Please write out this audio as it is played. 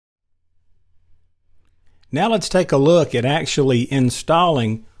Now let's take a look at actually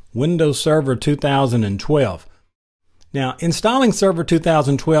installing Windows Server 2012. Now, installing Server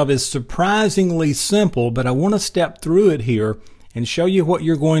 2012 is surprisingly simple, but I want to step through it here and show you what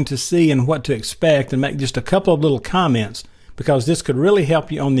you're going to see and what to expect, and make just a couple of little comments, because this could really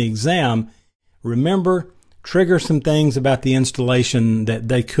help you on the exam. Remember, trigger some things about the installation that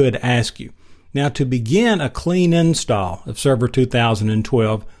they could ask you. Now, to begin a clean install of Server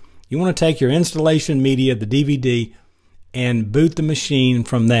 2012, you want to take your installation media, the DVD, and boot the machine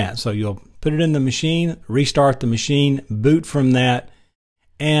from that. So you'll put it in the machine, restart the machine, boot from that,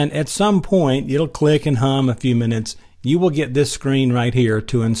 and at some point it'll click and hum a few minutes. You will get this screen right here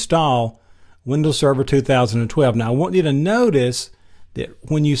to install Windows Server 2012. Now I want you to notice that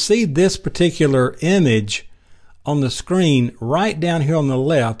when you see this particular image on the screen, right down here on the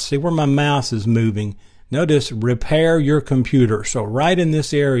left, see where my mouse is moving, notice repair your computer. So right in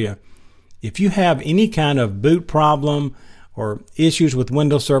this area, if you have any kind of boot problem or issues with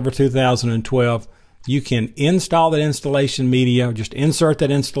Windows Server 2012, you can install that installation media, just insert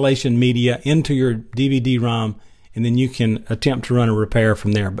that installation media into your DVD-ROM, and then you can attempt to run a repair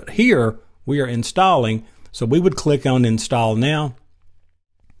from there. But here we are installing, so we would click on Install Now.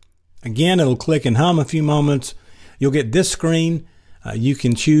 Again, it'll click and hum a few moments. You'll get this screen. You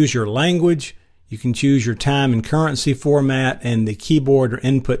can choose your language, you can choose your time and currency format, and the keyboard or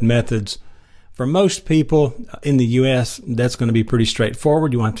input methods. For most people in the US, that's going to be pretty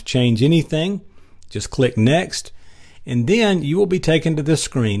straightforward. You won't have to change anything. Just click Next, and then you will be taken to this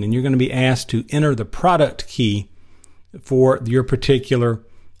screen, and you're going to be asked to enter the product key for your particular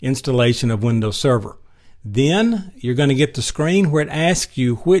installation of Windows Server. Then you're going to get the screen where it asks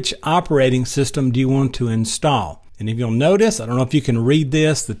you which operating system do you want to install. And if you'll notice, I don't know if you can read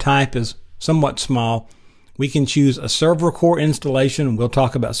this, the type is somewhat small. We can choose a Server Core installation, and we'll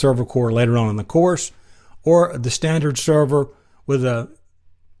talk about Server Core later on in the course, or the standard server with a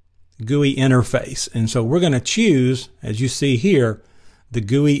GUI interface. And so we're going to choose, as you see here, the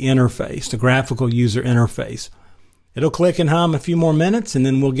GUI interface, the graphical user interface. It'll click and hum a few more minutes, and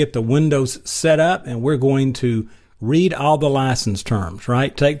then we'll get the Windows set up, and we're going to read all the license terms,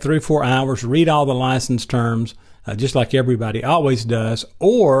 right? Take 3 or 4 hours, read all the license terms, just like everybody always does.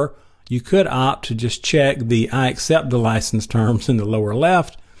 Or you could opt to just check the I accept the license terms in the lower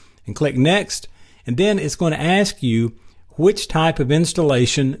left and click Next. And then it's going to ask you which type of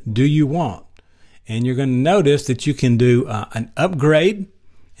installation do you want. And you're going to notice that you can do an upgrade.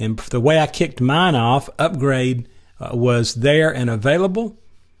 And the way I kicked mine off, upgrade was there and available.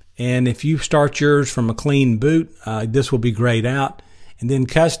 And if you start yours from a clean boot, this will be grayed out. And then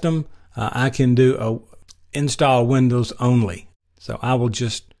custom, I can do a install Windows only. So I will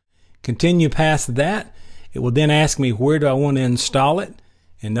just continue past that. It will then ask me where do I want to install it.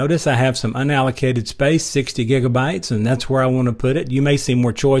 And notice I have some unallocated space, 60 gigabytes, and that's where I want to put it. You may see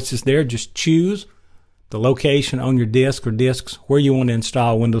more choices there. Just choose the location on your disk or disks where you want to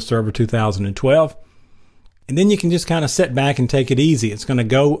install Windows Server 2012. And then you can just kind of sit back and take it easy. It's going to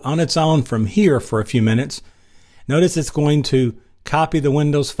go on its own from here for a few minutes. Notice it's going to copy the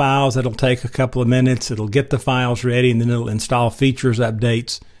Windows files. It'll take a couple of minutes. It'll get the files ready, and then it'll install features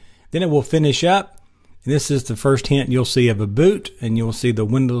updates. Then it will finish up. This is the first hint you'll see of a boot, and you'll see the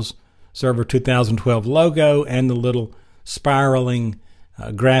Windows Server 2012 logo and the little spiraling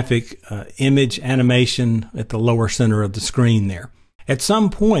graphic image animation at the lower center of the screen there. At some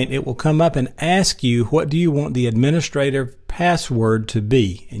point, it will come up and ask you, what do you want the administrative password to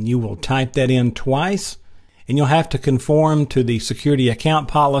be? And you will type that in twice, and you'll have to conform to the security account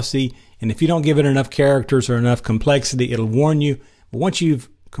policy. And if you don't give it enough characters or enough complexity, it'll warn you. But once you've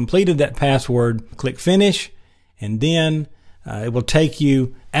completed that password, click Finish, and then it will take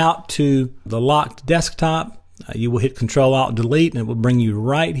you out to the locked desktop. You will hit Control-Alt-Delete, and it will bring you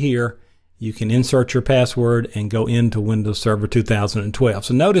right here. You can insert your password and go into Windows Server 2012.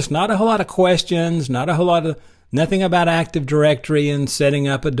 So notice not a whole lot of questions, not a whole lot of nothing about Active Directory and setting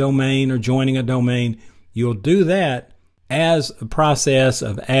up a domain or joining a domain. You'll do that as a process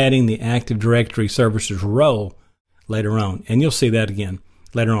of adding the Active Directory services role later on, and you'll see that again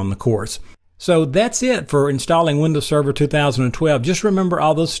later on in the course. So that's it for installing Windows Server 2012. Just remember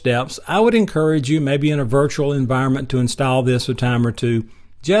all those steps. I would encourage you, maybe in a virtual environment, to install this a time or two,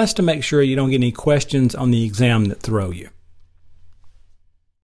 just to make sure you don't get any questions on the exam that throw you.